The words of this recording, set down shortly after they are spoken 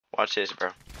Watch this, bro.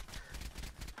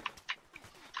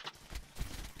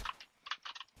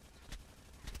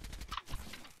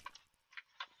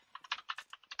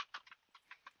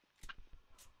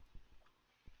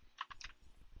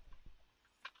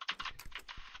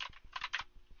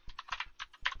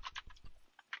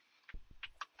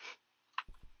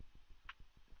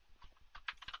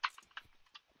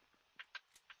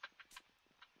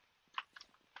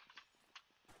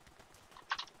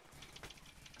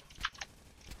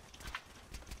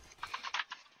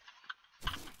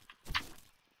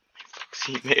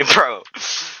 CMA, bro.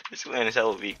 This clan is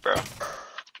hella weak, bro.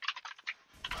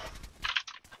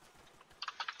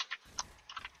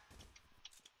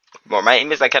 Bro, my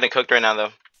aim is like kind of cooked right now, though.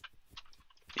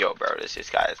 Yo, bro, this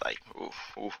guy is like,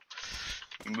 ooh.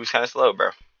 He moves kind of slow,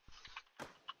 bro.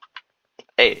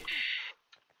 Hey.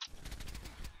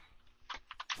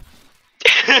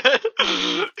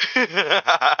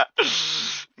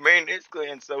 Man, this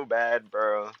clan's so bad,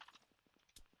 bro.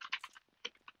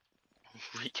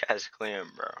 Weak ass clan,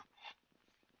 bro.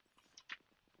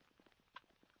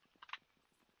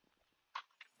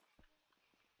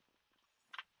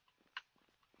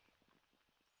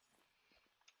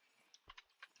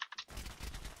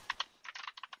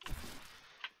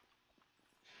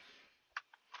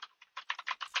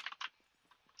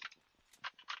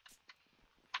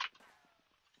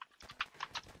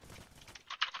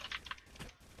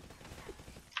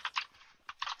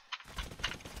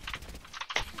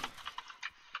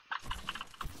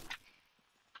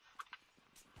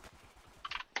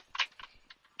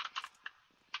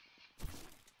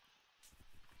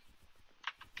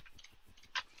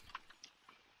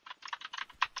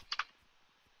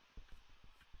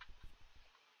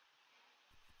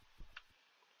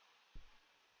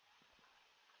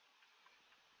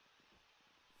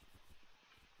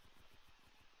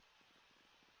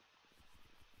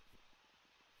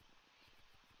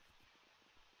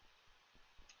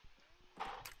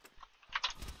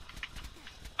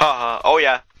 Oh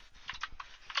yeah.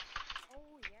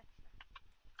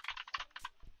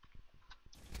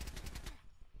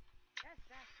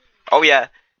 Oh yeah.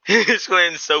 This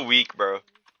clan is so weak, bro.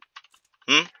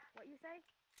 Hmm? What you say?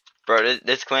 Bro,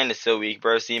 this clan is so weak,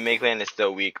 bro. CMA clan is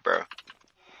so weak, bro.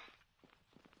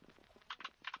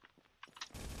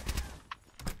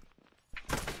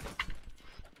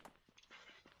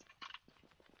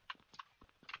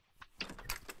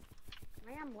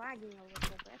 I am lagging a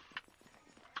little bit.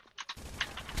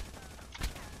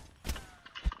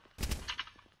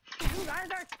 You guys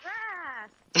are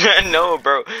trash! No,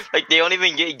 bro. Like, they don't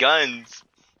even get guns.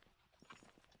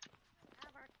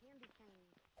 Have our candy cane.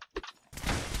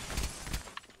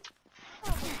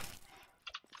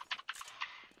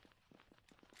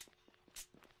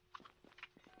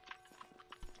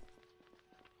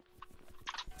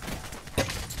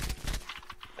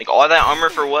 Like, all that armor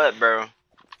for what, bro?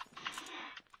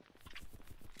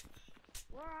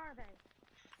 Where are they?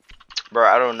 Bro,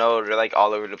 I don't know. They're like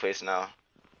all over the place now.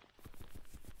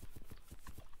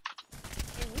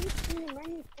 And we see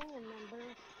many fan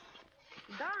members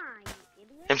dying,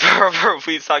 idiot. And bro,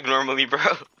 please talk normally, bro.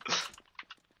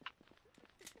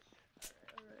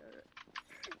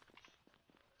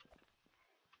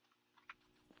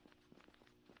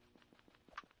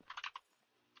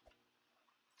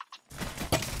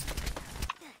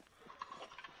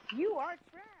 You are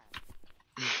trash.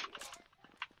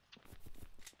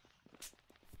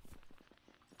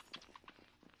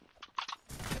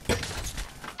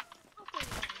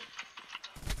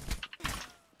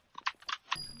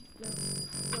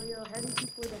 Yo, heavy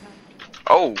before the house.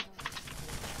 Oh.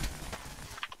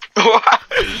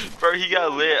 Bro, he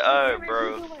got lit up,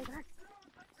 bro.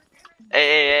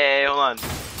 Hey, hold on.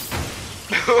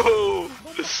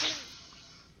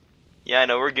 Yeah, I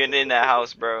know, we're getting in that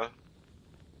house, bro.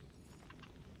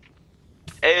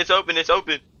 Hey, it's open, it's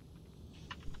open.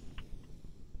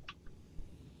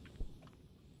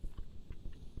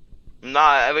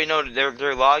 Nah, wait, no,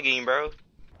 they're logging, bro.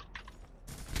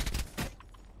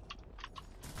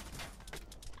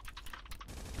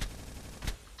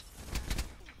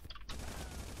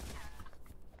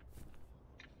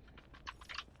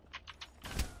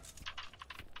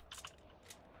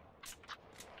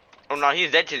 Oh no,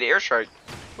 he's dead to the airstrike.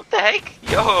 What the heck?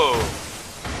 Yo!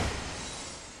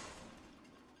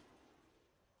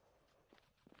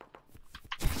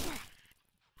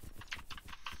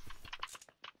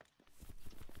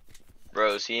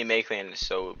 Bro, CMA clan is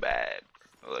so bad.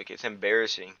 Like, it's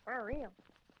embarrassing. For real.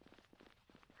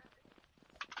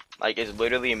 Like, it's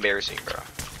literally embarrassing, bro.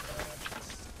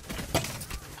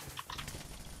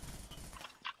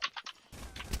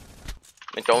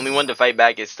 Like the only one to fight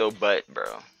back is still Butt, bro.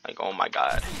 Like, oh my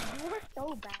god. You were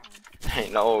so bad. I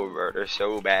know, bro. They're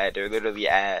so bad. They're literally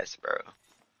ass, bro.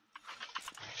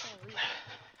 For real.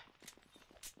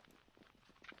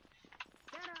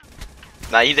 Get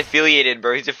him. Nah, he's affiliated,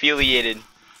 bro. He's affiliated.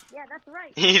 Yeah, that's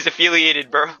right. He's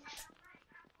affiliated, bro. Affiliation.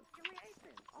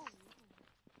 Oh no.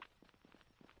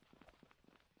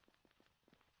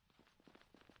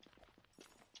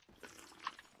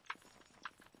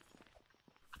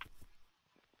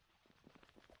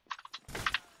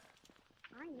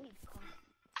 I need coffee.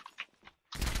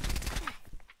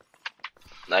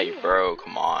 Like, bro,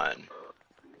 come on.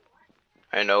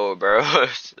 I know, bro.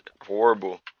 It's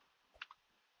horrible.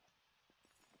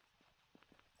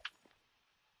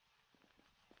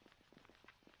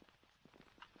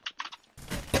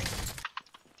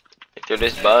 Like, they're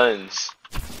just buns.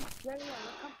 Yeah, look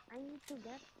up. I need to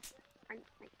get.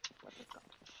 What's it called?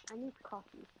 I need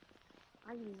coffee.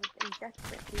 I need it in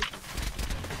desperate cases.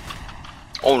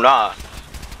 Oh, nah.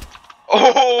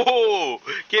 Oh,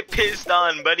 get pissed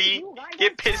on, buddy.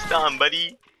 Get pissed on,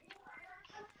 buddy.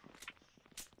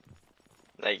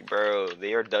 Like, bro,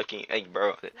 they are ducking. Like,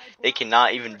 bro, they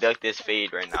cannot even duck this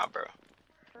fade right now, bro.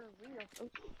 For real. Oh,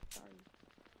 sorry.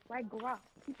 Like, Gruff,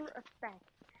 keep your respect.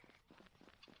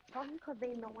 Probably because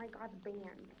they know I got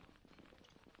banned.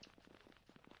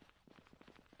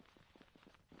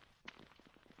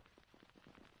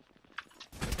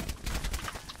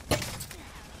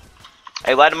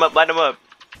 Hey, light him up, light him up.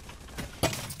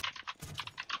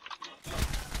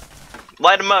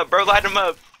 Light him up, bro, light him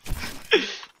up.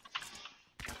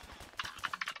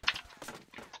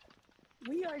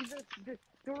 We are just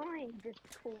destroying this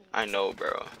school. I know,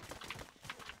 bro.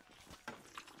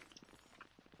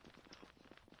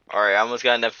 Alright, I almost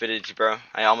got enough footage, bro.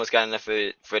 I almost got enough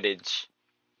footage.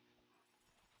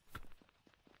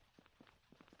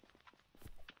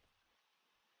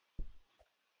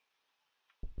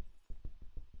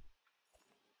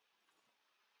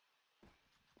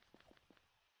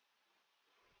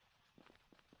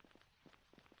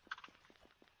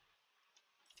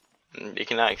 You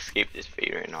cannot escape this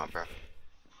fate right now, bro.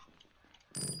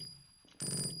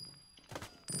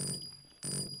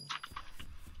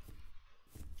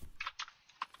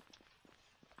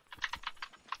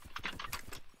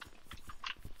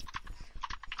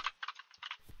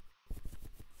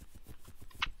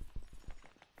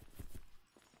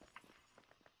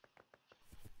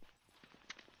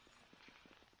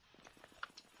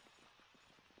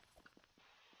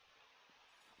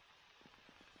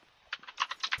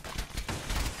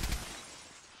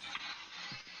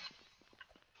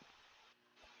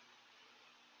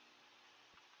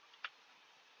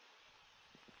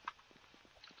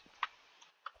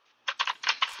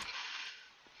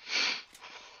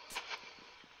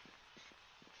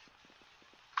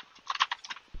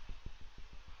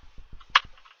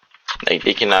 Like,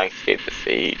 they cannot escape the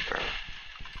fate, bro.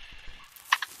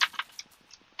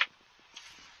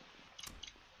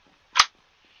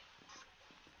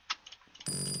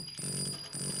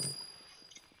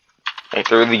 Like,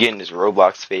 they're really getting this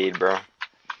Roblox fade, bro.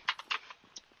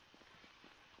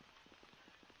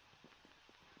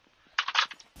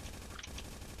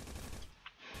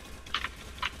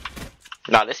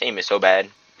 Nah, this aim is so bad.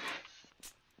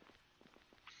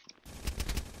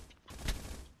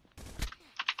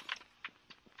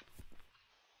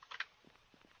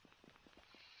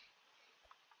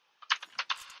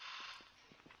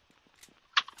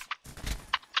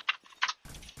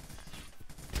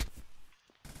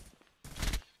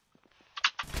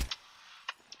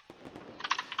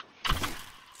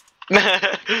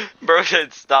 Bro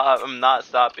said stop. I'm not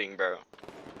stopping, bro.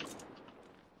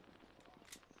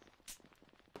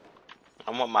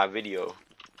 I want my video.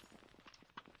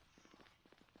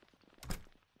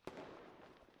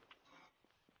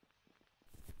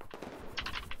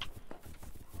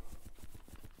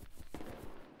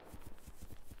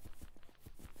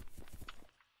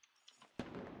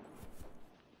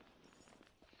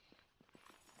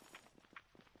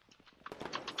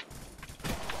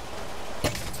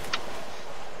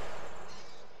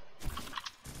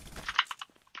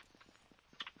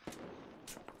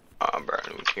 Bro, I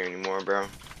don't care anymore, bro.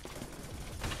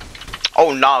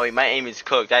 Oh, no, my aim is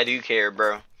cooked. I do care,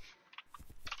 bro.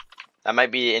 That might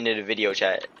be the end of the video,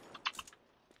 chat.